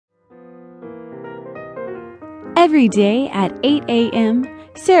Every day at 8 a.m.,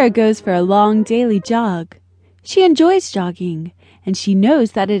 Sara goes for a long daily jog. She enjoys jogging, and she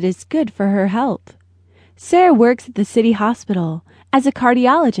knows that it is good for her health. Sara works at the city hospital as a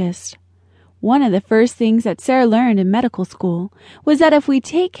cardiologist. One of the first things that Sara learned in medical school was that if we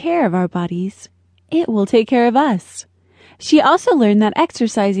take care of our bodies, it will take care of us. She also learned that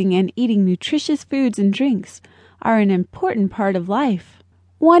exercising and eating nutritious foods and drinks are an important part of life.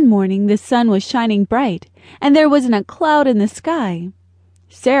 One morning, the sun was shining bright, and there wasn't a cloud in the sky.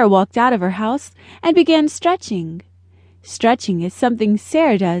 Sara walked out of her house and began stretching. Stretching is something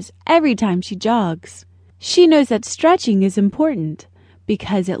Sara does every time she jogs. She knows that stretching is important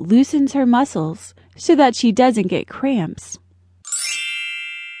because it loosens her muscles so that she doesn't get cramps.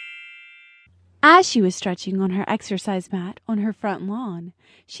 As she was stretching on her exercise mat on her front lawn,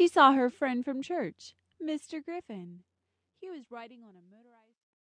 she saw her friend from church, Mr. Griffin. He was riding on a motorized